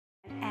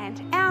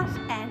and out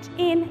and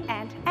in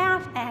and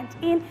out and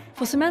in.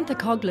 For Samantha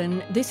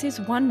Coughlin, this is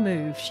one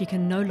move she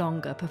can no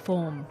longer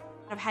perform.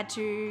 I've had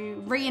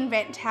to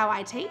reinvent how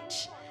I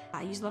teach.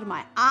 I use a lot of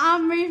my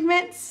arm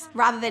movements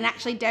rather than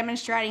actually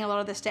demonstrating a lot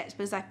of the steps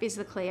because I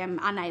physically am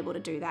unable to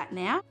do that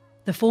now.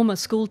 The former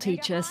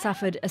schoolteacher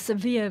suffered a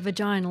severe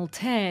vaginal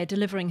tear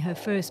delivering her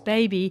first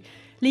baby,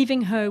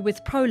 leaving her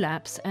with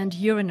prolapse and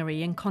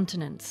urinary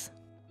incontinence.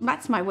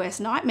 That's my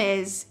worst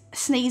nightmares,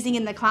 sneezing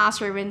in the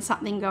classroom and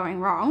something going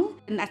wrong.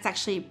 And that's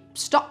actually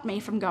stopped me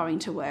from going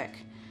to work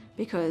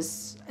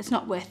because it's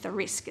not worth the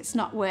risk, it's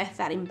not worth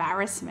that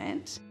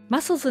embarrassment.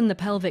 Muscles in the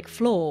pelvic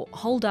floor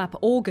hold up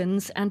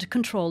organs and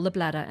control the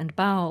bladder and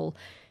bowel.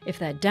 If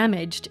they're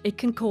damaged, it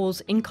can cause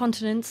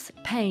incontinence,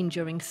 pain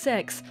during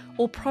sex,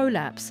 or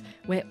prolapse,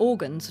 where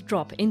organs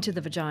drop into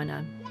the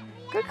vagina.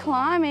 Good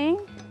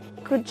climbing.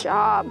 Good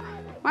job.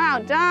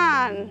 Well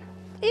done.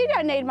 You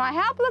don't need my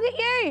help, look at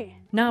you.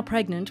 Now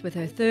pregnant with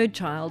her third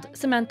child,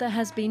 Samantha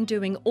has been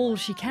doing all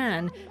she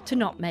can to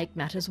not make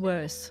matters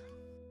worse.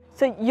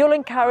 So you'll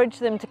encourage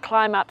them to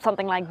climb up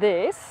something like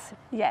this?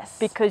 Yes.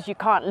 Because you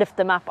can't lift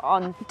them up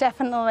on...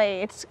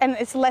 Definitely.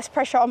 It's less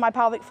pressure on my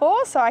pelvic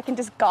floor, so I can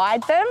just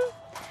guide them.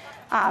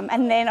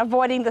 And then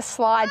avoiding the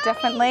slide,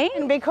 definitely.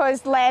 And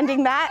because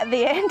landing that at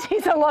the end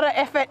is a lot of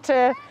effort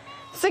to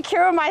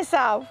secure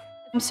myself.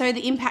 So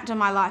the impact on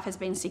my life has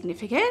been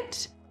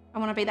significant. I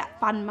want to be that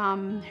fun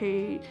mum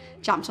who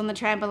jumps on the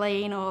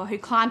trampoline or who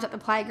climbs up the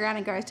playground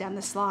and goes down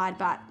the slide,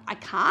 but I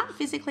can't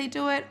physically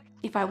do it.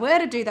 If I were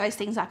to do those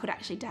things, I could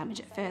actually damage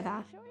it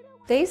further.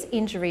 These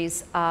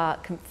injuries are,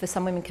 for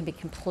some women, can be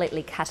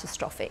completely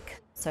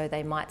catastrophic. So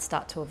they might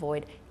start to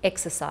avoid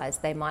exercise,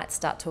 they might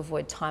start to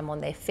avoid time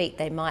on their feet,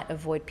 they might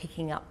avoid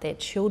picking up their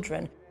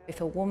children.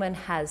 If a woman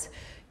has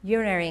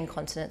urinary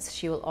incontinence,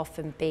 she will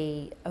often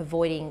be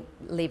avoiding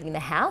leaving the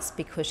house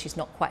because she's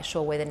not quite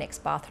sure where the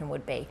next bathroom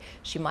would be.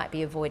 She might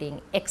be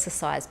avoiding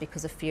exercise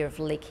because of fear of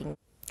leaking.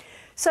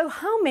 So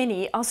how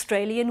many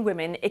Australian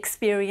women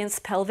experience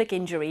pelvic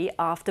injury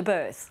after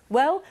birth?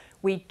 Well,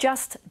 we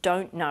just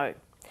don't know.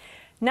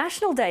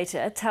 National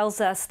data tells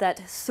us that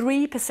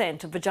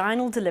 3% of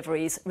vaginal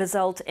deliveries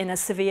result in a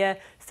severe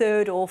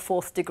 3rd or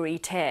 4th degree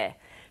tear.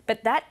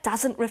 But that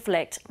doesn't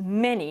reflect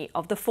many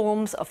of the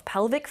forms of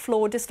pelvic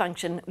floor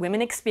dysfunction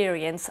women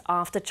experience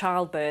after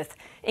childbirth,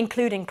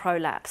 including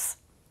prolapse.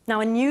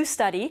 Now, a new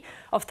study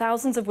of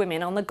thousands of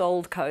women on the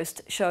Gold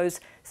Coast shows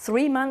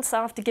 3 months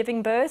after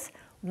giving birth,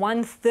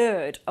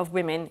 1/3 of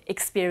women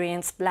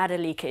experience bladder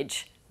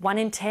leakage, 1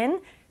 in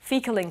 10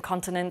 fecal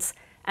incontinence,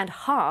 and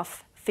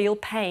half feel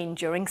pain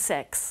during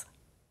sex.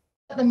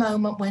 At the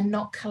moment, we're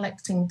not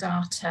collecting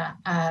data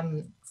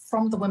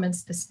from the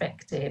woman's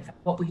perspective.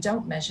 What we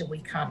don't measure, we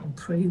can't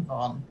improve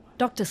on.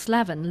 Dr.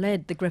 Slavin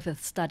led the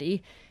Griffith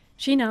study.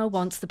 She now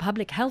wants the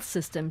public health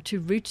system to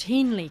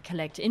routinely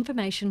collect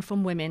information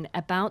from women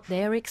about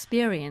their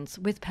experience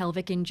with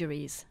pelvic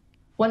injuries.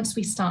 Once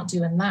we start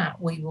doing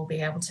that, we will be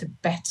able to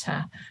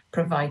better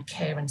provide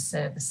care and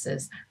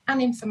services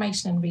and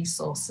information and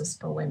resources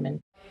for women.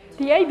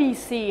 The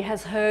ABC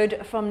has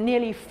heard from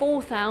nearly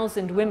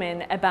 4,000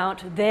 women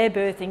about their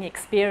birthing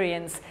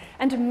experience,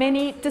 and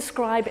many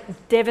describe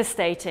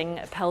devastating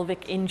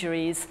pelvic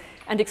injuries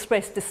and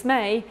express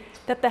dismay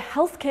that the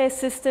healthcare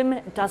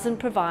system doesn't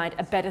provide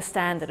a better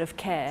standard of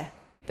care.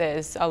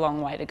 There's a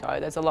long way to go.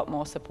 There's a lot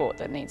more support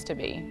that needs to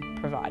be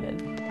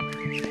provided.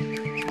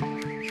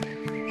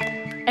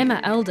 Emma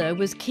Elder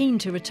was keen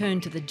to return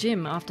to the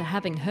gym after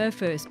having her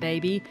first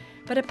baby,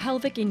 but a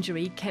pelvic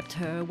injury kept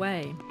her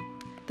away.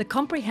 The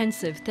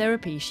comprehensive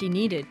therapy she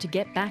needed to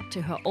get back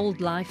to her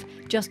old life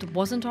just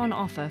wasn't on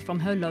offer from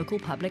her local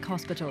public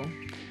hospital.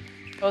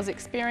 I was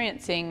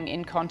experiencing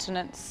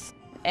incontinence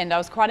and I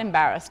was quite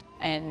embarrassed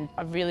and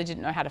I really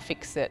didn't know how to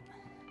fix it.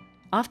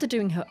 After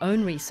doing her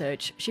own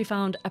research, she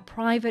found a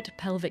private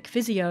pelvic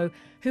physio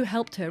who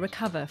helped her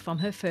recover from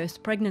her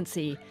first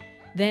pregnancy,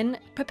 then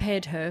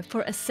prepared her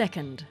for a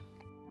second.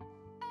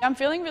 I'm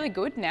feeling really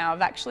good now.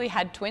 I've actually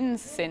had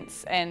twins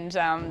since, and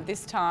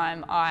this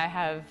time I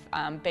have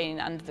been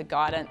under the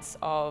guidance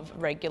of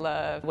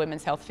regular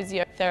women's health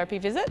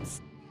physiotherapy visits.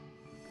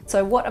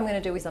 So what I'm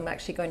going to do is I'm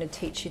actually going to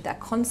teach you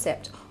that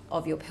concept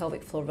of your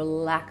pelvic floor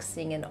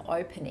relaxing and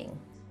opening.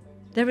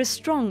 There is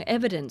strong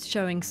evidence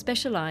showing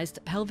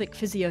specialised pelvic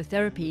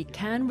physiotherapy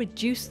can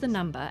reduce the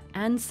number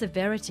and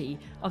severity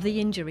of the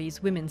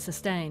injuries women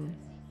sustain.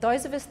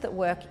 Those of us that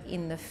work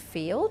in the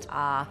field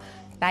are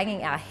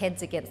banging our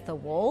heads against the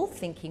wall,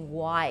 thinking,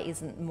 why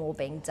isn't more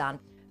being done?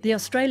 The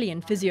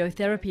Australian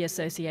Physiotherapy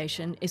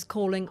Association is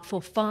calling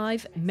for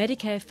 5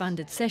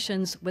 Medicare-funded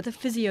sessions with a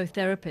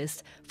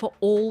physiotherapist for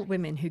all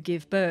women who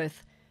give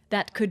birth.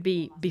 That could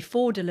be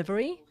before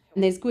delivery.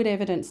 And there's good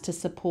evidence to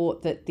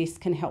support that this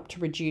can help to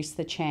reduce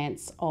the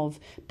chance of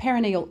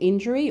perineal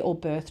injury or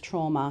birth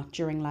trauma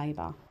during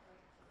labour.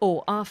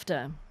 Or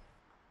after.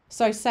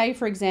 So say,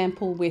 for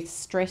example, with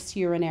stress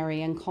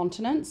urinary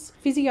incontinence,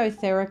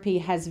 physiotherapy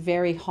has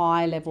very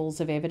high levels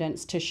of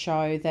evidence to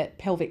show that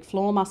pelvic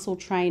floor muscle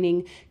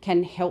training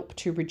can help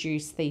to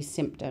reduce these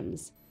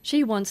symptoms.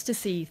 She wants to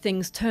see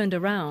things turned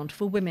around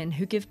for women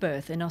who give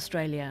birth in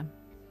Australia.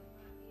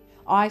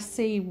 I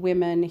see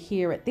women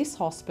here at this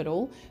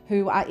hospital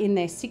who are in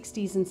their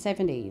 60s and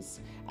 70s,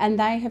 and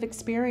they have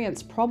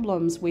experienced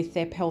problems with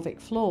their pelvic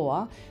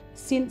floor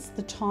since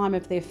the time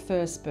of their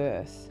first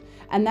birth.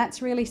 And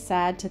that's really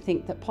sad to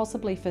think that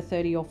possibly for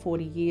 30 or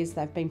 40 years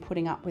they've been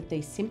putting up with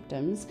these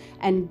symptoms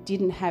and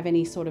didn't have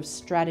any sort of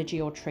strategy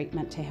or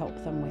treatment to help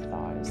them with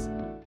those.